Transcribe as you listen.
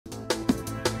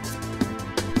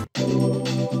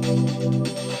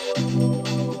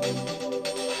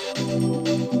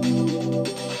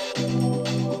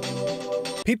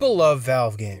People love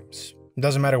Valve games. It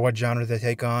doesn't matter what genre they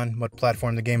take on, what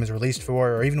platform the game is released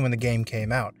for, or even when the game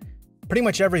came out. Pretty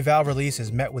much every Valve release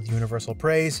is met with universal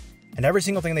praise, and every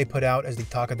single thing they put out is the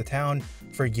talk of the town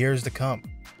for years to come.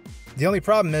 The only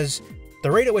problem is,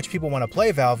 the rate at which people want to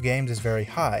play Valve games is very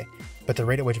high, but the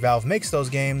rate at which Valve makes those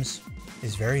games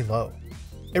is very low.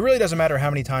 It really doesn't matter how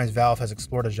many times Valve has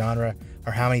explored a genre,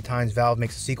 or how many times Valve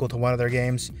makes a sequel to one of their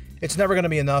games, it's never going to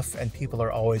be enough and people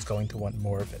are always going to want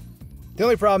more of it. The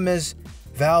only problem is,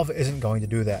 Valve isn't going to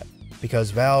do that,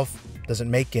 because Valve doesn't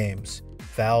make games.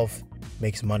 Valve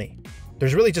makes money.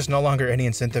 There's really just no longer any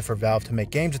incentive for Valve to make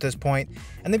games at this point,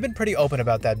 and they've been pretty open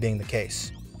about that being the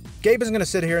case. Gabe isn't going to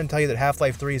sit here and tell you that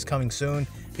Half-Life 3 is coming soon,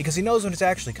 because he knows when it's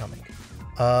actually coming.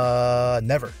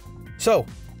 Never. So,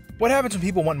 what happens when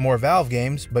people want more Valve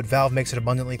games, but Valve makes it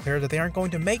abundantly clear that they aren't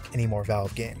going to make any more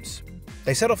Valve games?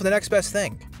 They settle for the next best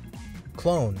thing.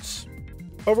 Clones.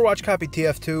 Overwatch copied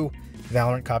TF2,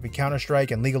 Valorant copied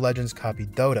Counter-Strike, and League of Legends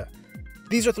copied Dota.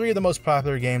 These are three of the most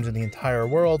popular games in the entire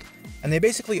world, and they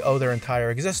basically owe their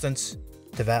entire existence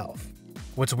to Valve.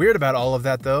 What's weird about all of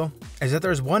that, though, is that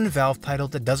there's one Valve title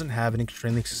that doesn't have an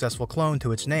extremely successful clone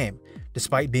to its name,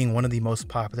 despite being one of the most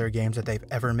popular games that they've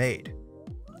ever made.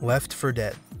 Left 4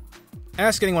 Dead.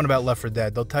 Ask anyone about Left 4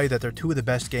 Dead, they'll tell you that they're two of the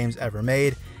best games ever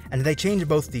made, and they change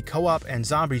both the co-op and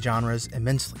zombie genres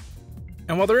immensely.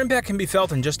 And while their impact can be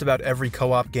felt in just about every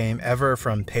co-op game ever,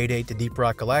 from Payday to Deep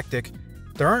Rock Galactic,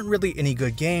 there aren't really any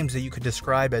good games that you could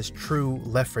describe as true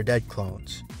Left 4 Dead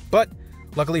clones. But,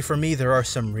 luckily for me, there are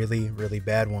some really, really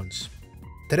bad ones.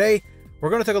 Today, we're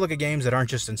going to take a look at games that aren't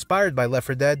just inspired by Left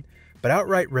 4 Dead, but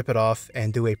outright rip it off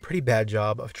and do a pretty bad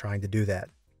job of trying to do that.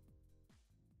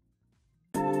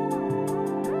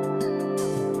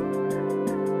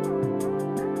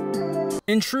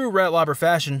 In true ratlobber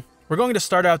fashion, we're going to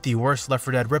start out the worst Left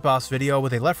 4 Dead ripoffs video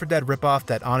with a Left 4 Dead ripoff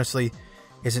that honestly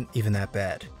isn't even that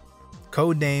bad.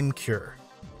 Codename Cure.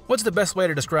 What's the best way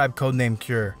to describe Codename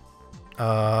Cure?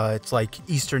 It's like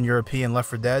Eastern European Left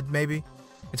 4 Dead, maybe?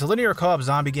 It's a linear co-op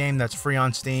zombie game that's free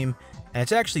on Steam, and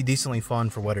it's actually decently fun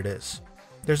for what it is.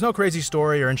 There's no crazy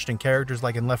story or interesting characters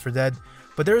like in Left 4 Dead,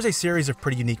 but there is a series of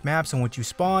pretty unique maps in which you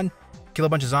spawn, kill a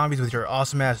bunch of zombies with your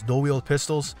awesome-ass dual-wield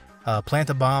pistols, plant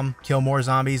a bomb, kill more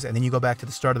zombies, and then you go back to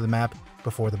the start of the map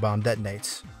before the bomb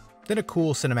detonates. Then a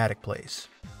cool cinematic plays.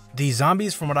 The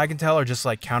zombies, from what I can tell, are just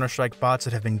like Counter-Strike bots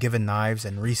that have been given knives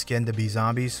and reskinned to be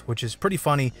zombies, which is pretty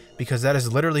funny because that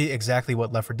is literally exactly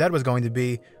what Left 4 Dead was going to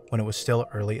be when it was still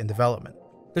early in development.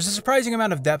 There's a surprising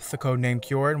amount of depth to Codename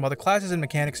Cure, and while the classes and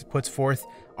mechanics it puts forth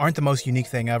aren't the most unique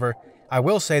thing ever, I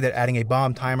will say that adding a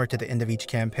bomb timer to the end of each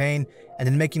campaign and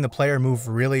then making the player move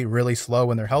really, really slow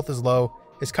when their health is low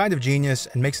is kind of genius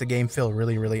and makes the game feel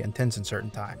really, really intense in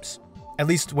certain times. At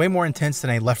least way more intense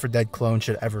than a Left 4 Dead clone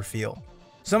should ever feel.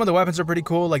 Some of the weapons are pretty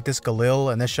cool, like this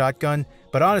Galil and this shotgun,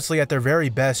 but honestly, at their very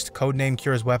best, Codename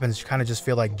Cure's weapons kind of just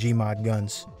feel like Gmod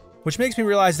guns. Which makes me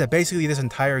realize that basically this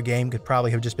entire game could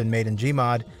probably have just been made in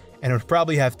Gmod, and it would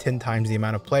probably have 10 times the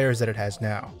amount of players that it has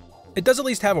now. It does at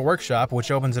least have a workshop,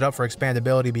 which opens it up for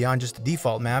expandability beyond just the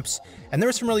default maps, and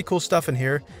there's some really cool stuff in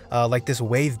here, like this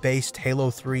wave-based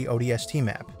Halo 3 ODST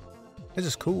map. This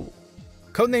is cool.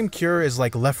 Codename Cure is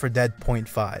like Left 4 Dead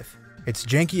 0.5. It's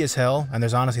janky as hell, and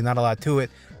there's honestly not a lot to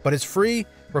it, but it's free,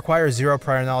 requires zero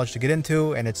prior knowledge to get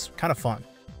into, and it's kind of fun.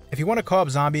 If you want a co-op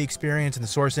zombie experience in the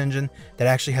Source engine that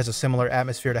actually has a similar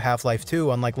atmosphere to Half-Life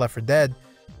 2, unlike Left 4 Dead,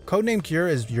 Codename Cure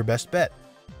is your best bet.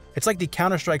 It's like the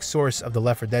Counter-Strike Source of the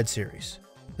Left 4 Dead series.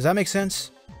 Does that make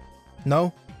sense?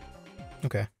 No?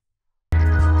 Okay.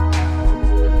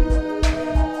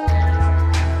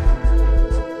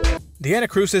 The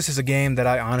Anacrusis is a game that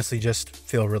I honestly just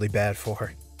feel really bad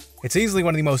for. It's easily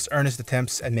one of the most earnest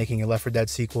attempts at making a Left 4 Dead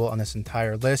sequel on this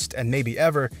entire list, and maybe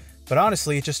ever, but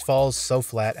honestly it just falls so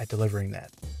flat at delivering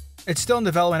that. It's still in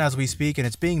development as we speak, and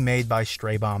it's being made by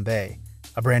Stray Bombay,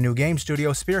 a brand new game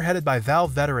studio spearheaded by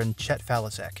Valve veteran Chet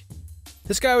Falasek.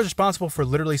 This guy was responsible for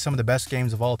literally some of the best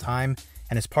games of all time,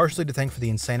 and is partially to thank for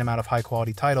the insane amount of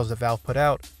high-quality titles that Valve put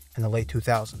out in the late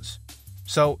 2000s.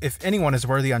 So, if anyone is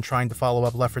worthy on trying to follow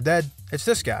up Left 4 Dead, it's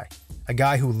this guy, a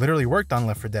guy who literally worked on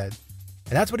Left 4 Dead,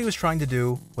 and that's what he was trying to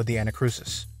do with the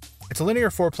Anacrusis. It's a linear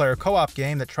 4-player co-op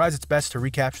game that tries its best to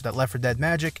recapture that Left 4 Dead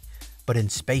magic, but in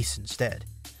space instead.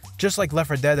 Just like Left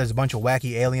 4 Dead, there's a bunch of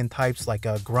wacky alien types like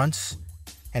grunts,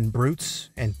 and brutes,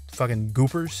 and fucking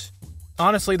goopers.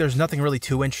 Honestly, there's nothing really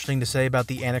too interesting to say about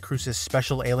the Anacrusis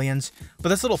special aliens, but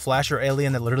this little flasher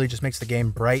alien that literally just makes the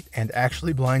game bright and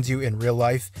actually blinds you in real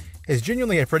life is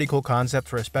genuinely a pretty cool concept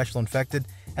for a special infected,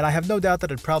 and I have no doubt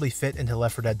that it'd probably fit into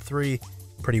Left 4 Dead 3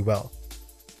 pretty well.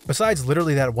 Besides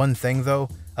literally that one thing though,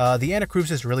 the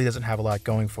Anacrusis really doesn't have a lot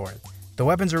going for it. The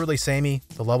weapons are really samey,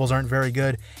 the levels aren't very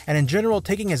good, and in general,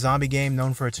 taking a zombie game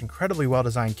known for its incredibly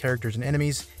well-designed characters and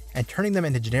enemies and turning them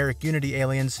into generic Unity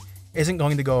aliens isn't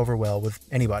going to go over well with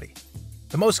anybody.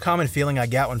 The most common feeling I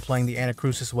got when playing the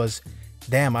Anacrusis was,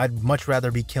 damn, I'd much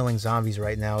rather be killing zombies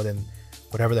right now than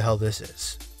whatever the hell this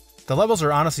is. The levels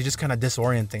are honestly just kind of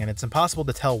disorienting, and it's impossible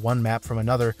to tell one map from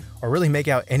another or really make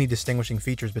out any distinguishing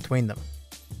features between them.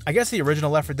 I guess the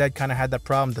original Left 4 Dead kind of had that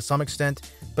problem to some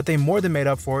extent, but they more than made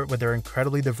up for it with their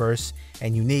incredibly diverse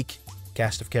and unique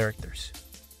cast of characters.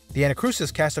 The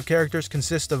Anacrusis cast of characters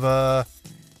consist of,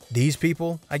 these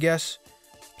people, I guess.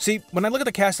 See, when I look at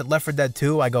the cast at Left 4 Dead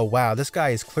 2, I go, wow, this guy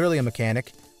is clearly a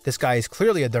mechanic, this guy is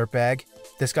clearly a dirtbag,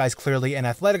 this guy's clearly an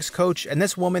athletics coach, and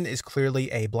this woman is clearly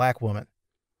a black woman.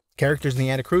 Characters in the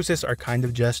Anacrusis are kind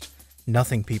of just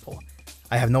nothing people.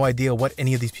 I have no idea what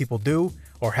any of these people do,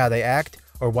 or how they act,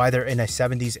 or why they're in a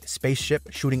 70s spaceship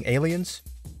shooting aliens.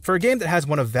 For a game that has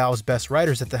one of Valve's best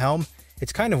writers at the helm,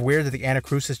 it's kind of weird that the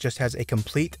Anacrusis just has a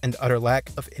complete and utter lack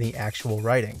of any actual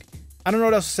writing. I don't know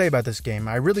what else to say about this game.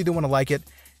 I really do want to like it,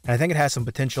 and I think it has some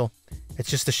potential. It's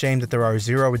just a shame that there are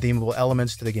zero redeemable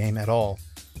elements to the game at all.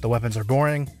 The weapons are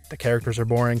boring, the characters are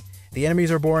boring, the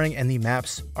enemies are boring, and the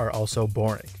maps are also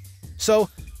boring. So,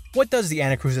 what does the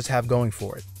Anacrusis have going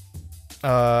for it?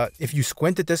 If you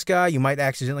squint at this guy, you might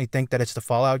accidentally think that it's the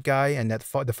Fallout guy and that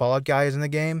the Fallout guy is in the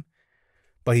game,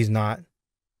 but he's not.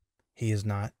 He is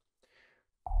not.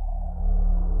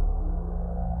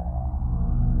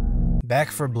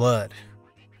 Back 4 Blood.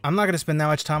 I'm not going to spend that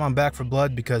much time on Back 4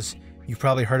 Blood because you've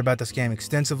probably heard about this game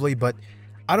extensively, but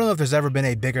I don't know if there's ever been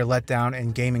a bigger letdown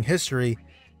in gaming history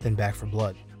than Back 4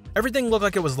 Blood. Everything looked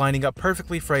like it was lining up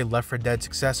perfectly for a Left 4 Dead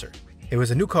successor. It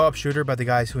was a new co-op shooter by the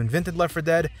guys who invented Left 4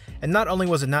 Dead, and not only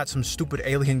was it not some stupid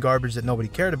alien garbage that nobody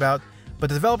cared about, but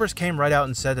the developers came right out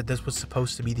and said that this was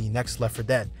supposed to be the next Left 4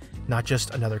 Dead, not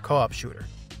just another co-op shooter.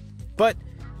 But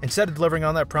instead of delivering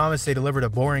on that promise, they delivered a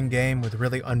boring game with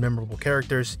really unmemorable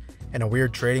characters and a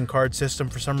weird trading card system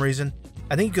for some reason.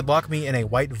 I think you could lock me in a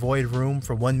white void room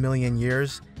for 1 million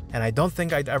years, and I don't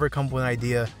think I'd ever come up with an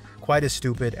idea quite as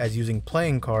stupid as using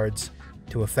playing cards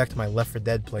to affect my Left 4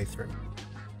 Dead playthrough.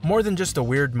 More than just the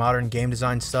weird modern game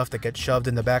design stuff that gets shoved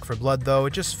into Back 4 Blood though,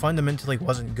 it just fundamentally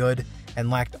wasn't good and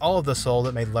lacked all of the soul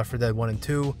that made Left 4 Dead 1 and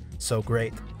 2 so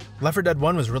great. Left 4 Dead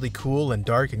 1 was really cool and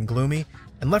dark and gloomy,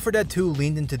 and Left 4 Dead 2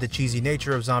 leaned into the cheesy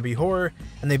nature of zombie horror,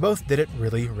 and they both did it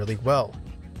really, really well.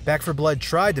 Back 4 Blood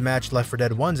tried to match Left 4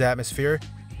 Dead 1's atmosphere,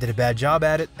 did a bad job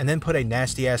at it, and then put a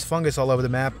nasty ass fungus all over the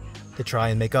map to try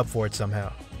and make up for it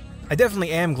somehow. I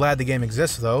definitely am glad the game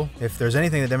exists though. If there's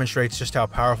anything that demonstrates just how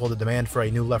powerful the demand for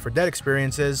a new Left 4 Dead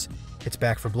experience is, it's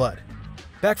Back 4 Blood.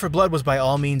 Back 4 Blood was by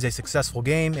all means a successful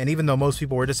game, and even though most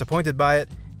people were disappointed by it,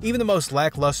 even the most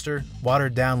lackluster,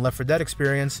 watered down Left 4 Dead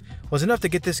experience was enough to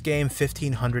get this game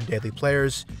 1,500 daily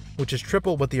players, which is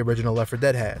triple what the original Left 4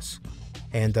 Dead has.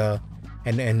 And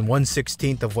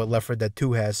 1/16 of what Left 4 Dead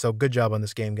 2 has, so good job on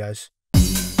this game, guys.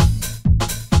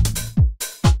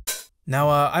 Now,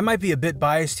 I might be a bit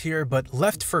biased here, but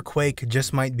Left 4 Quake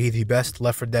just might be the best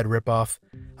Left 4 Dead ripoff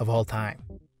of all time.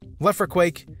 Left 4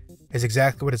 Quake is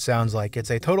exactly what it sounds like. It's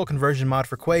a total conversion mod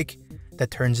for Quake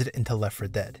that turns it into Left 4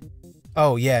 Dead.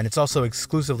 Oh yeah, and it's also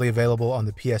exclusively available on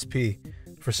the PSP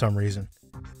for some reason.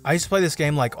 I used to play this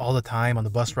game like all the time on the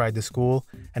bus ride to school,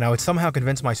 and I would somehow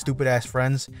convince my stupid ass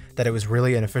friends that it was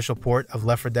really an official port of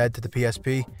Left 4 Dead to the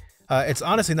PSP. It's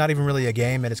honestly not even really a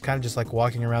game, and it's kind of just like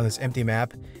walking around this empty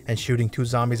map and shooting 2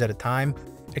 zombies at a time.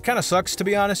 It kind of sucks, to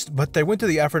be honest, but they went to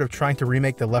the effort of trying to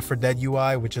remake the Left 4 Dead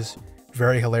UI, which is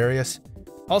very hilarious.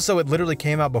 Also, it literally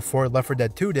came out before Left 4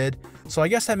 Dead 2 did, so I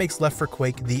guess that makes Left 4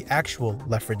 Quake the actual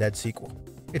Left 4 Dead sequel.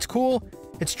 It's cool,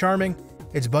 it's charming,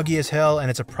 it's buggy as hell, and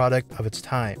it's a product of its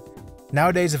time.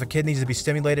 Nowadays, if a kid needs to be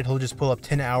stimulated, he'll just pull up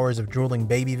 10 hours of drooling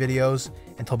baby videos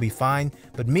and he'll be fine,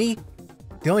 but me?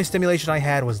 The only stimulation I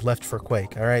had was Left 4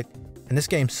 Quake, alright? And this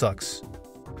game sucks.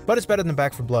 But it's better than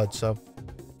Back 4 Blood, so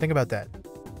think about that.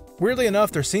 Weirdly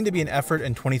enough, there seemed to be an effort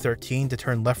in 2013 to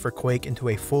turn Left 4 Quake into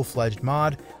a full-fledged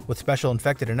mod with special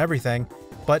infected and everything,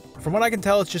 but from what I can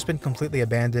tell, it's just been completely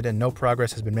abandoned and no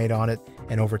progress has been made on it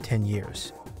in over 10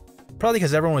 years. Probably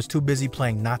because everyone was too busy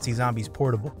playing Nazi Zombies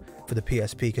Portable for the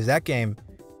PSP, because that game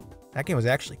was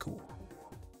actually cool.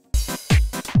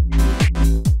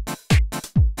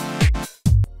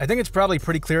 I think it's probably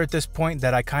pretty clear at this point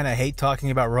that I kind of hate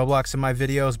talking about Roblox in my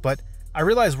videos, but I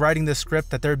realized writing this script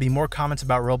that there would be more comments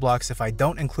about Roblox if I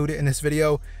don't include it in this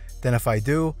video than if I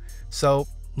do, so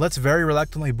let's very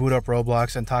reluctantly boot up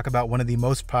Roblox and talk about one of the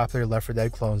most popular Left 4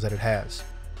 Dead clones that it has,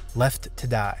 Left to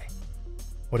Die.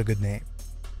 What a good name.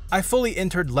 I fully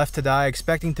entered Left to Die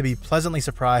expecting to be pleasantly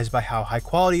surprised by how high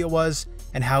quality it was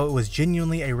and how it was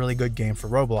genuinely a really good game for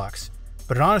Roblox.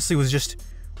 But it honestly was just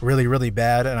really, really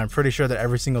bad, and I'm pretty sure that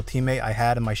every single teammate I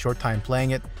had in my short time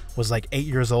playing it was like 8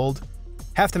 years old.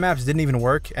 Half the maps didn't even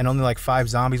work, and only like 5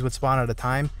 zombies would spawn at a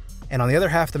time, and on the other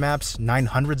half the maps,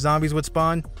 900 zombies would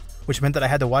spawn, which meant that I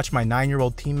had to watch my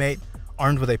 9-year-old teammate,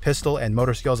 armed with a pistol and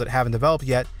motor skills that haven't developed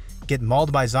yet, get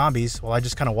mauled by zombies while I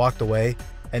just kind of walked away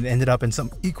and ended up in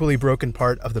some equally broken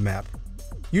part of the map.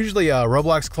 Usually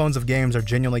Roblox clones of games are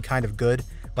genuinely kind of good,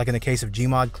 like in the case of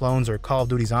Gmod clones or Call of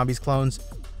Duty Zombies clones,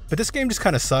 but this game just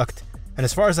kind of sucked, and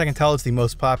as far as I can tell, it's the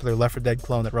most popular Left 4 Dead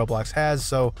clone that Roblox has,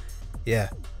 so yeah.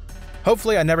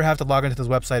 Hopefully I never have to log into this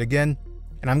website again,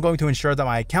 and I'm going to ensure that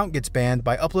my account gets banned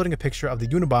by uploading a picture of the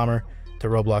Unabomber to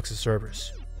Roblox's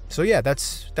servers. So yeah,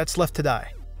 that's Left to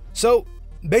Die. So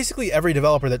basically every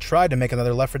developer that tried to make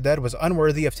another Left 4 Dead was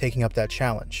unworthy of taking up that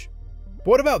challenge. But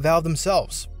what about Valve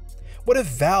themselves? What if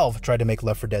Valve tried to make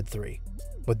Left 4 Dead 3?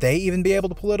 Would they even be able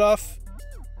to pull it off?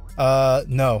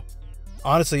 No.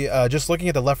 Honestly, just looking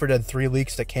at the Left 4 Dead 3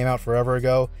 leaks that came out forever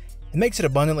ago, it makes it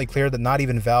abundantly clear that not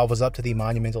even Valve was up to the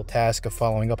monumental task of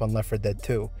following up on Left 4 Dead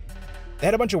 2. They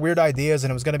had a bunch of weird ideas,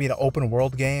 and it was going to be an open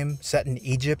world game set in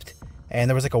Egypt, and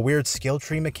there was like a weird skill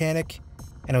tree mechanic,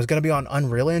 and it was going to be on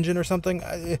Unreal Engine or something.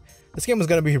 This game was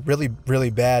going to be really,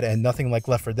 really bad and nothing like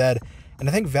Left 4 Dead, and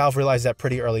I think Valve realized that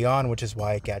pretty early on, which is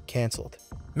why it got cancelled.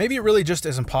 Maybe it really just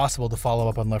is impossible to follow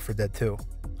up on Left 4 Dead 2.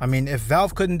 I mean, if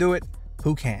Valve couldn't do it,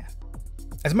 who can?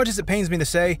 As much as it pains me to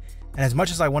say, and as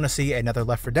much as I want to see another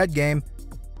Left 4 Dead game,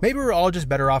 maybe we're all just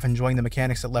better off enjoying the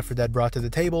mechanics that Left 4 Dead brought to the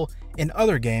table in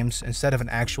other games instead of an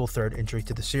actual third entry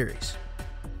to the series.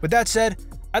 With that said,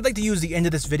 I'd like to use the end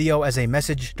of this video as a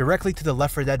message directly to the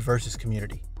Left 4 Dead Versus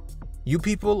community. You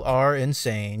people are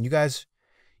insane. You guys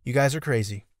are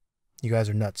crazy. You guys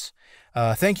are nuts.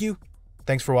 Thank you.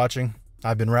 Thanks for watching.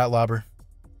 I've been ratlobber.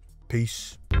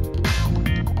 Peace.